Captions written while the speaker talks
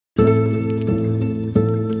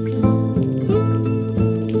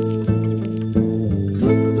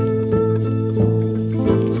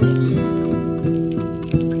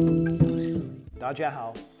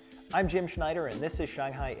Dajiahao. I'm Jim Schneider and this is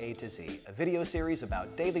Shanghai A-Z, a video series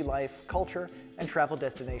about daily life, culture, and travel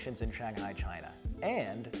destinations in Shanghai, China.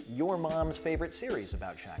 And your mom's favorite series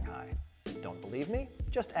about Shanghai. Don't believe me?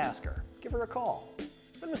 Just ask her. Give her a call.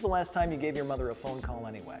 When was the last time you gave your mother a phone call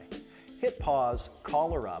anyway? Hit pause,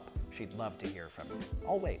 call her up. She'd love to hear from you.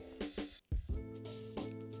 I'll wait.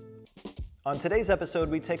 On today's episode,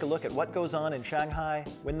 we take a look at what goes on in Shanghai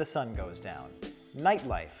when the sun goes down.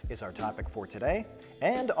 Nightlife is our topic for today,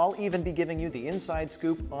 and I'll even be giving you the inside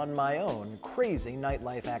scoop on my own crazy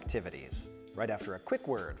nightlife activities, right after a quick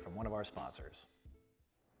word from one of our sponsors.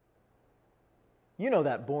 You know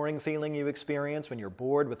that boring feeling you experience when you're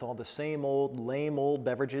bored with all the same old, lame old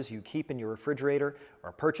beverages you keep in your refrigerator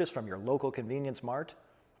or purchase from your local convenience mart?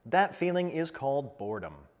 That feeling is called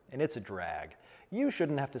boredom, and it's a drag. You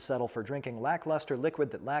shouldn't have to settle for drinking lackluster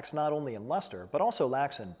liquid that lacks not only in luster, but also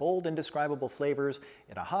lacks in bold, indescribable flavors,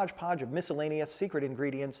 in a hodgepodge of miscellaneous secret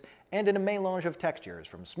ingredients, and in a melange of textures,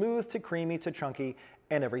 from smooth to creamy to chunky,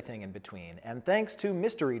 and everything in between. And thanks to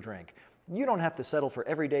Mystery Drink, you don't have to settle for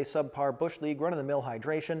everyday subpar Bush League run-of-the-mill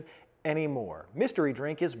hydration anymore. Mystery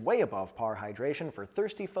Drink is way above par hydration for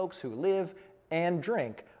thirsty folks who live and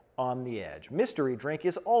drink on the edge. Mystery Drink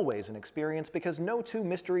is always an experience because no two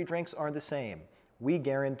mystery drinks are the same. We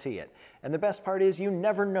guarantee it. And the best part is you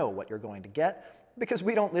never know what you're going to get because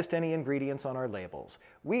we don't list any ingredients on our labels.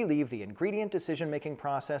 We leave the ingredient decision-making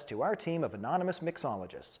process to our team of anonymous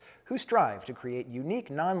mixologists who strive to create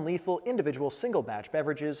unique, non-lethal, individual single-batch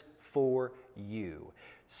beverages for you.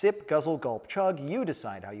 Sip, guzzle, gulp, chug, you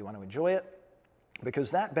decide how you want to enjoy it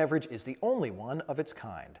because that beverage is the only one of its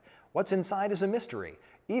kind. What's inside is a mystery,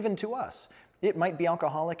 even to us. It might be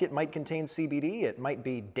alcoholic, it might contain CBD, it might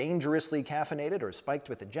be dangerously caffeinated or spiked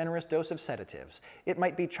with a generous dose of sedatives. It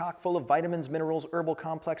might be chock full of vitamins, minerals, herbal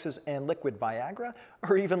complexes, and liquid Viagra,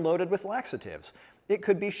 or even loaded with laxatives. It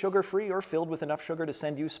could be sugar-free or filled with enough sugar to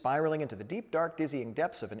send you spiraling into the deep, dark, dizzying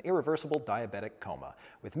depths of an irreversible diabetic coma.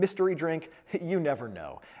 With Mystery Drink, you never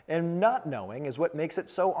know. And not knowing is what makes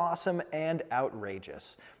it so awesome and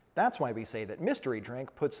outrageous. That's why we say that Mystery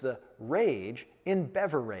Drink puts the rage in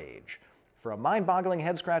beverage. For a mind-boggling,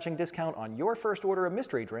 head-scratching discount on your first order of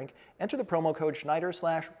Mystery Drink, enter the promo code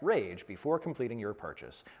Schneider/Rage before completing your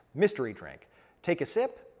purchase. Mystery Drink. Take a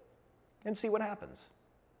sip and see what happens.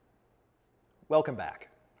 Welcome back.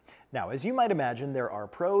 Now, as you might imagine, there are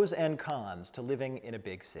pros and cons to living in a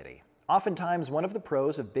big city. Oftentimes, one of the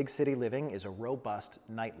pros of big city living is a robust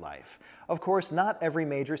nightlife. Of course, not every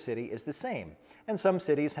major city is the same, and some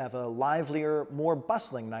cities have a livelier, more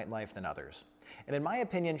bustling nightlife than others. And in my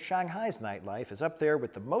opinion, Shanghai's nightlife is up there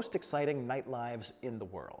with the most exciting nightlives in the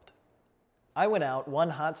world. I went out one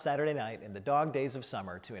hot Saturday night in the dog days of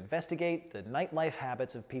summer to investigate the nightlife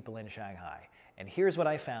habits of people in Shanghai, and here's what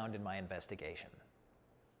I found in my investigation.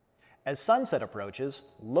 As sunset approaches,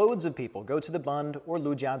 loads of people go to the Bund or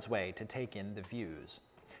Lujiazui to take in the views.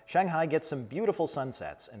 Shanghai gets some beautiful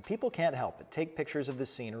sunsets, and people can't help but take pictures of the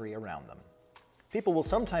scenery around them. People will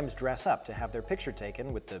sometimes dress up to have their picture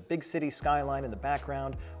taken with the big city skyline in the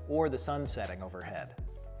background or the sun setting overhead.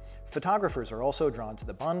 Photographers are also drawn to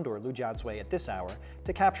the Bund or Lujiazui at this hour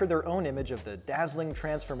to capture their own image of the dazzling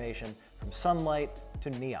transformation from sunlight to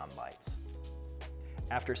neon lights.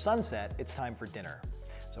 After sunset, it's time for dinner.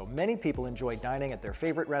 So many people enjoy dining at their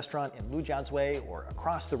favorite restaurant in Lujiazui or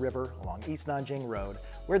across the river along East Nanjing Road,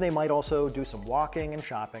 where they might also do some walking and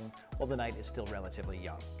shopping while the night is still relatively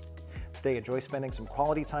young. They enjoy spending some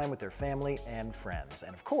quality time with their family and friends,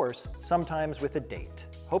 and of course, sometimes with a date,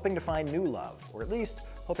 hoping to find new love, or at least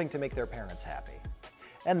hoping to make their parents happy.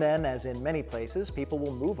 And then, as in many places, people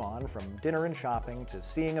will move on from dinner and shopping to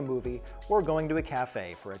seeing a movie or going to a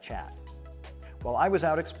cafe for a chat. While I was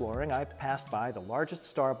out exploring, I passed by the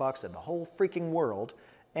largest Starbucks in the whole freaking world,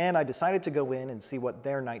 and I decided to go in and see what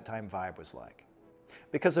their nighttime vibe was like.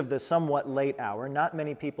 Because of the somewhat late hour, not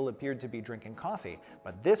many people appeared to be drinking coffee,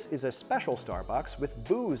 but this is a special Starbucks with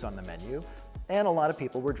booze on the menu, and a lot of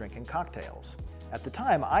people were drinking cocktails. At the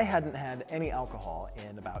time, I hadn't had any alcohol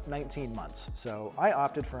in about 19 months, so I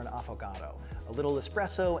opted for an affogato, a little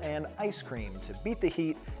espresso and ice cream to beat the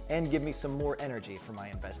heat and give me some more energy for my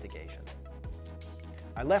investigation.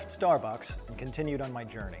 I left Starbucks and continued on my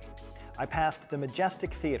journey. I passed the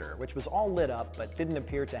Majestic Theater, which was all lit up but didn't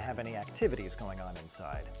appear to have any activities going on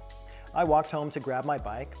inside. I walked home to grab my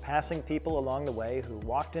bike, passing people along the way who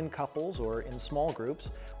walked in couples or in small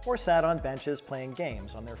groups, or sat on benches playing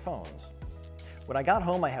games on their phones. When I got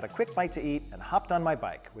home, I had a quick bite to eat and hopped on my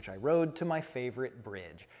bike, which I rode to my favorite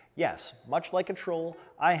bridge. Yes, much like a troll,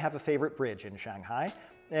 I have a favorite bridge in Shanghai,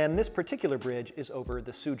 and this particular bridge is over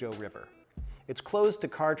the Suzhou River. It's closed to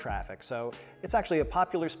car traffic, so it's actually a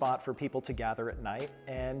popular spot for people to gather at night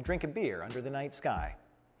and drink a beer under the night sky.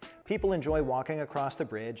 People enjoy walking across the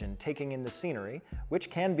bridge and taking in the scenery, which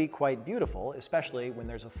can be quite beautiful, especially when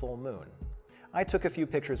there's a full moon. I took a few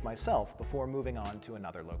pictures myself before moving on to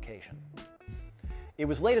another location. It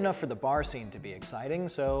was late enough for the bar scene to be exciting,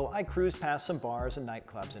 so I cruised past some bars and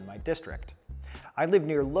nightclubs in my district. I live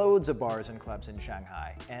near loads of bars and clubs in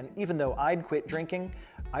Shanghai, and even though I'd quit drinking,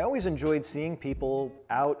 I always enjoyed seeing people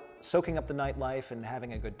out soaking up the nightlife and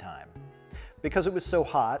having a good time. Because it was so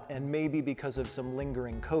hot, and maybe because of some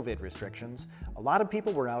lingering COVID restrictions, a lot of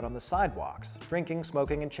people were out on the sidewalks, drinking,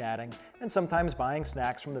 smoking, and chatting, and sometimes buying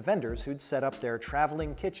snacks from the vendors who'd set up their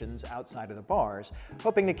traveling kitchens outside of the bars,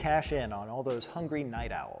 hoping to cash in on all those hungry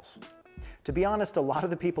night owls. To be honest, a lot of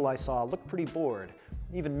the people I saw looked pretty bored,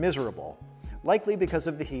 even miserable, likely because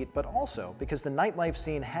of the heat, but also because the nightlife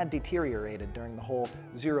scene had deteriorated during the whole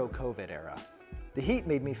zero COVID era. The heat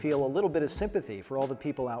made me feel a little bit of sympathy for all the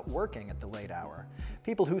people out working at the late hour,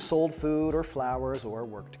 people who sold food or flowers or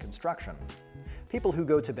worked construction. People who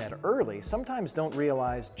go to bed early sometimes don't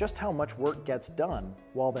realize just how much work gets done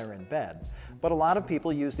while they're in bed, but a lot of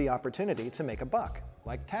people use the opportunity to make a buck,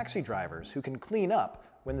 like taxi drivers who can clean up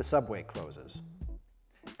when the subway closes.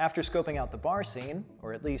 After scoping out the bar scene,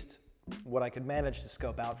 or at least what I could manage to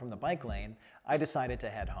scope out from the bike lane, I decided to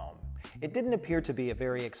head home. It didn't appear to be a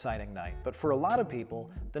very exciting night, but for a lot of people,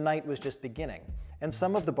 the night was just beginning, and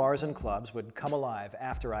some of the bars and clubs would come alive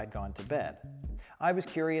after I'd gone to bed. I was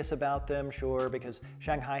curious about them, sure, because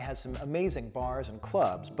Shanghai has some amazing bars and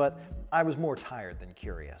clubs, but I was more tired than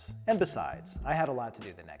curious. And besides, I had a lot to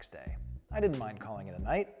do the next day. I didn't mind calling it a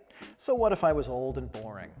night. So what if I was old and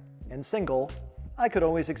boring? And single, I could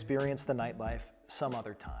always experience the nightlife some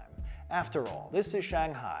other time. After all, this is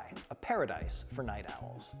Shanghai, a paradise for night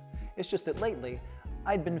owls. It's just that lately,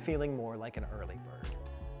 I'd been feeling more like an early bird.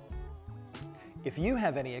 If you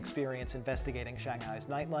have any experience investigating Shanghai's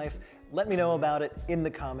nightlife, let me know about it in the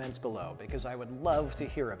comments below, because I would love to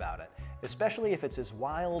hear about it, especially if it's as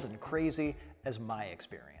wild and crazy as my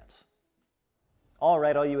experience. All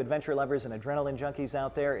right, all you adventure lovers and adrenaline junkies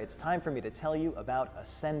out there, it's time for me to tell you about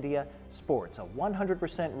Ascendia Sports, a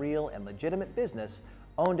 100% real and legitimate business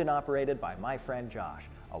owned and operated by my friend Josh,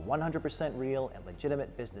 a 100% real and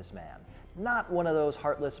legitimate businessman, not one of those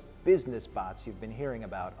heartless business bots you've been hearing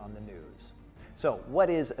about on the news. So what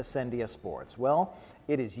is Ascendia Sports? Well,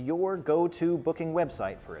 it is your go-to booking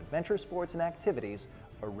website for adventure sports and activities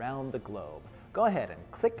around the globe. Go ahead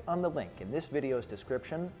and click on the link in this video's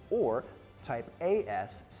description or type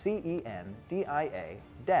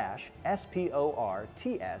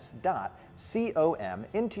ascendia-sports.com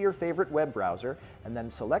into your favorite web browser and then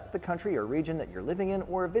select the country or region that you're living in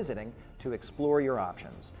or visiting to explore your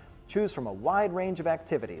options. Choose from a wide range of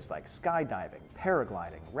activities like skydiving,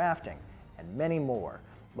 paragliding, rafting, and many more.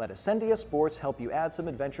 Let Ascendia Sports help you add some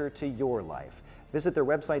adventure to your life. Visit their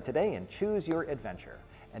website today and choose your adventure.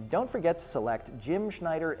 And don't forget to select Jim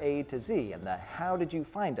Schneider A-Z in the How Did You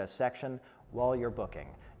Find Us section while you're booking.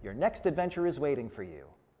 Your next adventure is waiting for you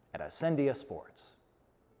at Ascendia Sports.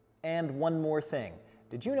 And one more thing.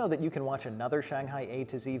 Did you know that you can watch another Shanghai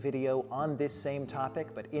A-Z video on this same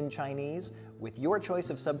topic, but in Chinese, with your choice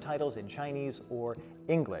of subtitles in Chinese or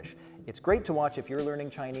English? It's great to watch if you're learning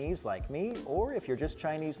Chinese like me, or if you're just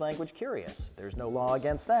Chinese language curious. There's no law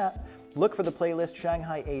against that. Look for the playlist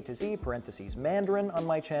Shanghai A-Z (Mandarin) on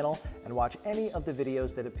my channel and watch any of the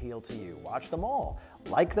videos that appeal to you. Watch them all.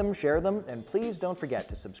 Like them, share them, and please don't forget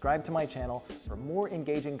to subscribe to my channel for more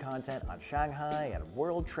engaging content on Shanghai and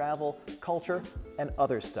world travel, culture, and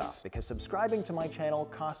other stuff, because subscribing to my channel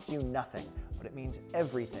costs you nothing, but it means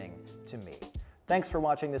everything to me. Thanks for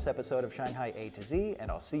watching this episode of Shanghai A-Z,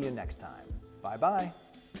 and I'll see you next time. Bye-bye.